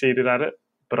have succeeded at it,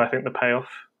 but I think the payoff,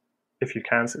 if you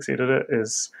can succeed at it,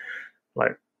 is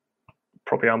like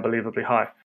probably unbelievably high.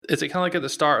 Is it kind of like at the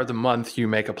start of the month, you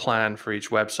make a plan for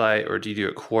each website, or do you do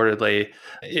it quarterly?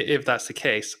 If that's the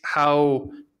case,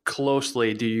 how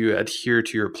closely do you adhere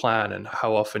to your plan and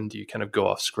how often do you kind of go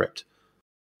off script?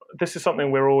 This is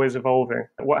something we're always evolving.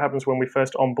 What happens when we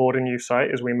first onboard a new site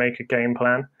is we make a game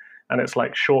plan, and it's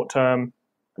like short-term,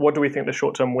 what do we think the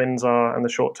short-term wins are and the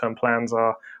short-term plans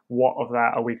are? What of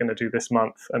that are we going to do this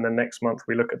month? And then next month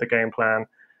we look at the game plan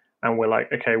and we're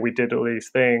like, okay, we did all these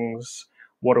things.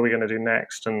 What are we going to do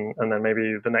next? And then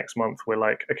maybe the next month we're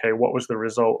like, okay, what was the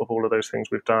result of all of those things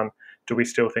we've done? Do we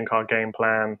still think our game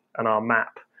plan and our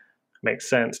map makes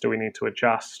sense? Do we need to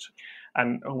adjust?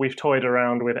 And we've toyed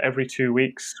around with every 2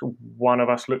 weeks, one of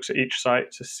us looks at each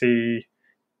site to see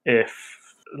if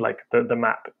like the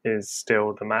map is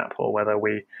still the map or whether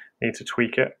we need to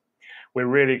tweak it. We're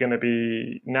really going to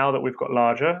be, now that we've got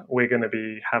larger, we're going to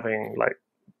be having like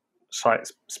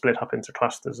sites split up into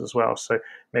clusters as well. So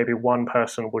maybe one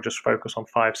person will just focus on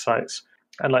 5 sites.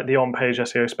 And like the on-page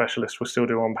SEO specialist will still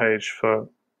do on-page for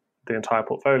the entire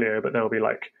portfolio, but there'll be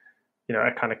like,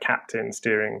 a kind of captain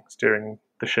steering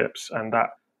the ships. And that,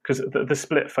 because the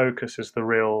split focus is the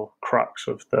real crux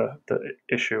of the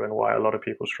issue and why a lot of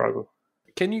people struggle.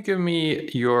 Can you give me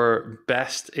your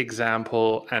best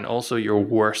example and also your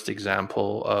worst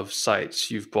example of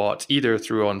sites you've bought either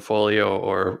through Onfolio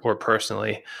or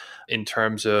personally in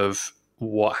terms of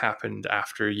what happened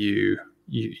after you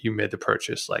made the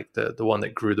purchase, like the one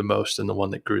that grew the most and the one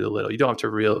that grew the little? You don't have to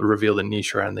reveal the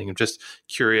niche or anything. I'm just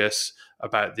curious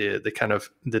about the kind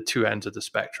of the two ends of the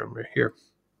spectrum here.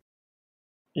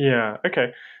 Yeah,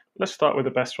 okay. Let's start with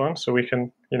the best one so we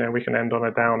can end on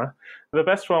a downer. The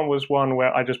best one was one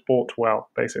where I just bought well,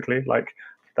 basically. Like,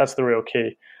 that's the real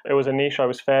key. It was a niche I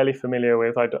was fairly familiar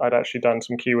with. I'd actually done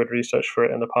some keyword research for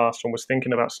it in the past and was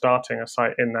thinking about starting a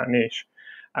site in that niche.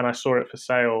 And I saw it for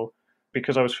sale.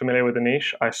 Because I was familiar with the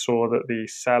niche, I saw that the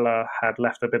seller had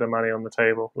left a bit of money on the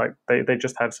table. Like they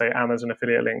just had, say, Amazon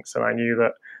affiliate links, and I knew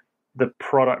that the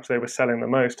product they were selling the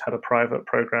most had a private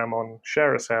program on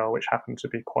ShareASale, which happened to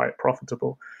be quite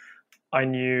profitable. I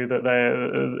knew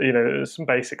that some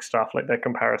basic stuff like their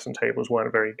comparison tables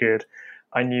weren't very good.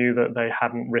 I knew that they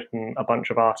hadn't written a bunch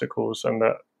of articles and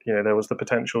that there was the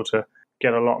potential to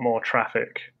get a lot more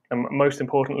traffic. And most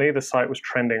importantly, the site was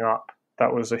trending up.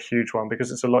 That was a huge one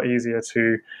because it's a lot easier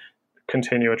to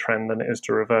continue a trend than it is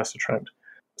to reverse a trend.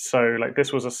 So like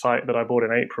this was a site that I bought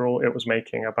in April. It was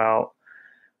making about,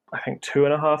 I think,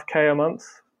 2.5K a month,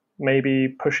 maybe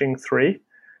pushing 3.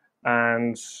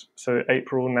 And so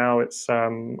April, now it's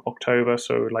October,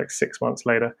 so like 6 months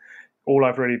later. All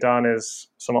I've really done is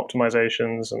some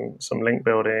optimizations and some link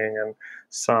building and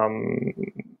some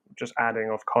just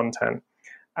adding of content.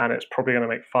 And it's probably going to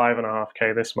make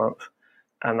 5.5K this month.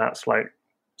 And that's like,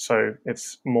 so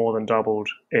it's more than doubled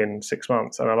in 6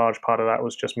 months. And a large part of that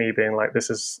was just me being like,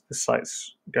 this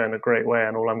site's going a great way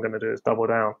and all I'm going to do is double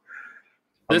down.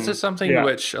 This is something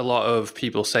which a lot of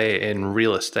people say in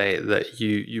real estate, that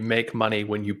you make money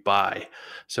when you buy.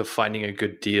 So finding a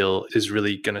good deal is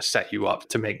really going to set you up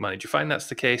to make money. Do you find that's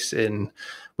the case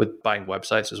with buying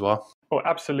websites as well? Oh,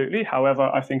 absolutely. However,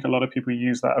 I think a lot of people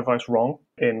use that advice wrong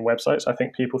in websites. I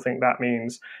think people think that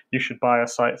means you should buy a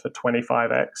site for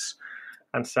 25x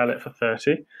and sell it for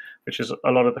 30, which is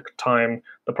a lot of the time.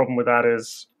 The problem with that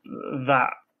is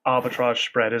that arbitrage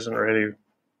spread isn't really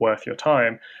worth your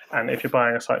time. And if you're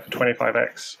buying a site for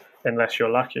 25x, unless you're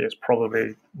lucky, it's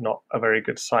probably not a very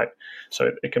good site.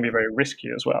 So it can be very risky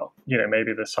as well.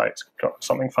 Maybe the site's got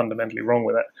something fundamentally wrong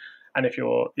with it. And if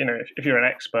you're an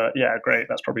expert, yeah, great,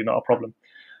 that's probably not a problem.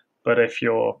 But if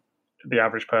you're the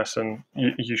average person,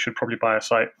 you should probably buy a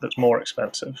site that's more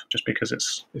expensive, just because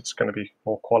it's going to be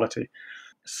more quality.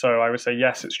 So I would say,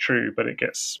 yes, it's true, but it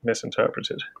gets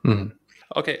misinterpreted. Mm-hmm.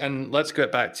 Okay, and let's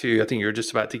get back to, I think you're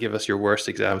just about to give us your worst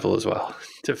example as well,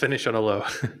 to finish on a low.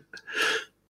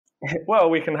 Well,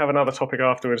 we can have another topic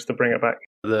afterwards to bring it back.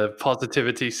 The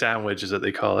positivity sandwich is that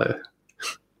they call it.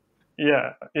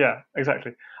 Yeah,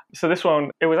 exactly. So this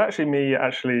one, it was actually me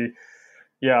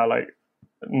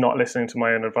not listening to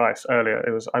my own advice earlier.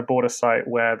 I bought a site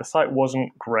where the site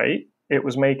wasn't great. It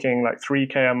was making like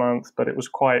 $3K a month, but it was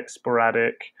quite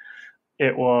sporadic.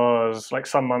 It was like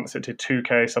some months it did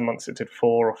 $2K, some months it did $4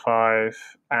 or $5,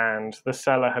 and the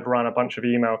seller had run a bunch of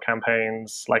email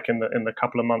campaigns like in the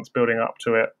couple of months building up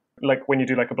to it, like when you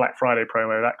do like a Black Friday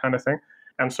promo, that kind of thing.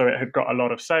 And so it had got a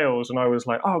lot of sales, and I was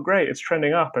like, oh, great, it's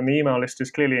trending up, and the email list is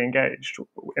clearly engaged,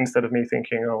 instead of me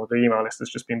thinking, oh, the email list has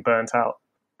just been burnt out.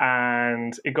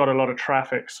 And it got a lot of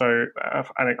traffic,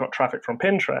 and it got traffic from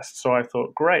Pinterest. So I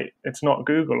thought, great, it's not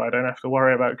Google. I don't have to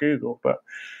worry about Google. But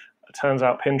it turns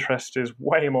out Pinterest is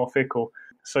way more fickle.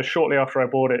 So shortly after I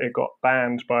bought it, it got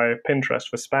banned by Pinterest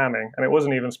for spamming. And it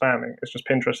wasn't even spamming. It's just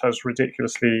Pinterest has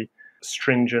ridiculously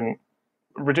stringent,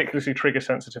 ridiculously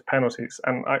trigger-sensitive penalties.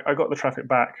 And I got the traffic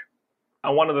back.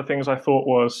 And one of the things I thought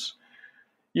was,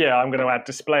 yeah, I'm going to add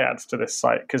display ads to this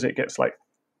site because it gets like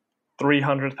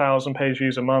 300,000 page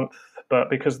views a month. But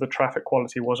because the traffic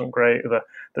quality wasn't great,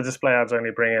 the display ads only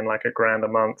bring in like $1,000 a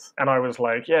month. And I was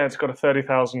like, yeah, it's got a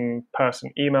 30,000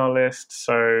 person email list.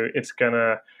 So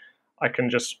I can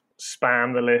just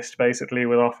spam the list basically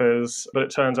with offers. But it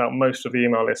turns out most of the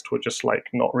email list were just like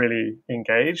not really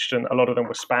engaged. And a lot of them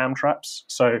were spam traps.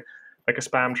 So like a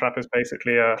spam trap is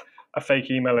basically a fake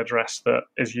email address that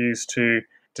is used to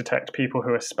detect people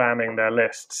who are spamming their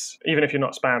lists, even if you're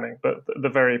not spamming. But the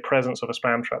very presence of a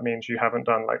spam trap means you haven't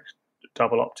done like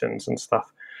double opt-ins and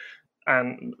stuff.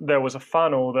 And there was a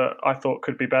funnel that I thought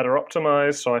could be better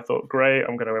optimized. So I thought, great,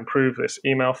 I'm going to improve this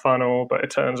email funnel. But it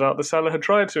turns out the seller had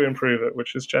tried to improve it,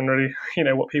 which is generally,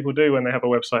 what people do when they have a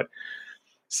website.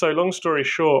 So long story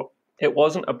short, it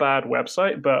wasn't a bad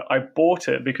website, but I bought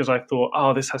it because I thought,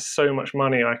 oh, this has so much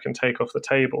money I can take off the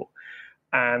table.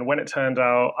 And when it turned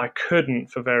out I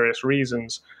couldn't for various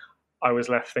reasons, I was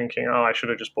left thinking, oh, I should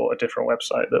have just bought a different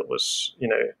website that was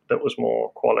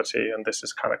more quality, and this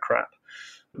is kind of crap.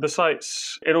 The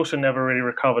sites, it also never really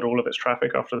recovered all of its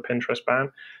traffic after the Pinterest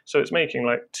ban. So it's making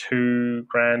like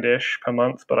 $2,000-ish per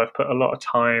month, but I've put a lot of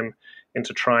time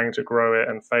into trying to grow it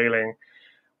and failing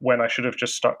when I should have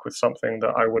just stuck with something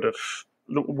that I would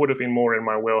have been more in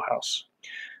my wheelhouse.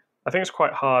 I think it's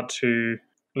quite hard to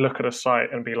look at a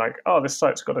site and be like, oh, this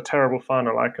site's got a terrible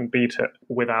funnel, I can beat it,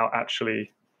 without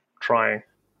actually trying.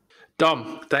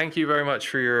 Dom, thank you very much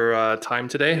for your time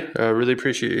today. I really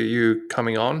appreciate you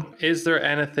coming on. Is there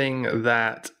anything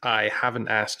that I haven't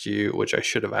asked you which I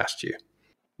should have asked you?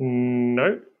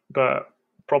 No, but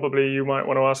probably you might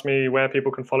want to ask me where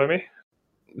people can follow me.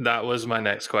 That was my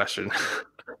next question.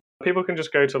 People can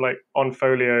just go to like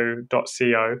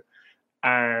onfolio.co,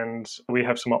 and we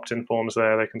have some opt-in forms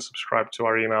there. They can subscribe to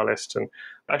our email list, and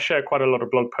I share quite a lot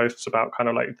of blog posts about kind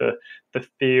of like the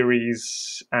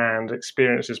theories and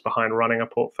experiences behind running a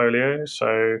portfolio.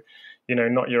 So,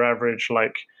 not your average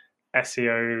like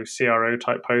SEO, CRO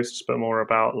type posts, but more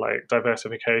about like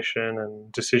diversification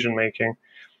and decision making.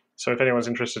 So if anyone's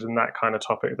interested in that kind of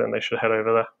topic, then they should head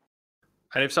over there.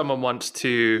 And if someone wants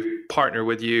to partner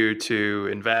with you to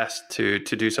invest, to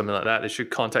do something like that, they should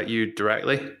contact you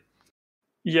directly?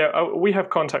 Yeah, we have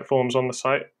contact forms on the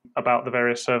site about the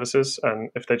various services,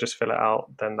 and if they just fill it out,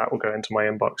 then that will go into my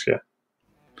inbox, yeah.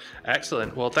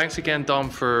 Excellent. Well, thanks again, Dom,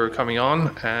 for coming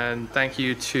on, and thank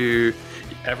you to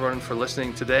everyone for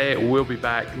listening today. We'll be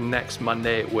back next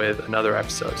Monday with another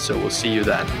episode, so we'll see you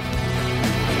then.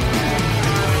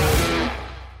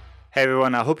 Hey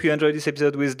everyone, I hope you enjoyed this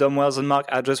episode with Dom Wells and Mark.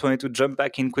 I just wanted to jump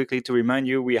back in quickly to remind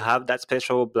you we have that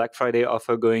special Black Friday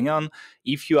offer going on.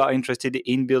 If you are interested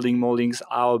in building more links,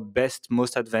 our best,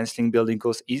 most advanced link building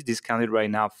course is discounted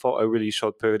right now for a really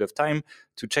short period of time.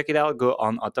 To check it out, go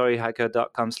on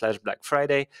authorityhacker.com/Black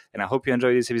Friday. And I hope you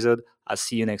enjoyed this episode. I'll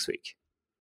see you next week.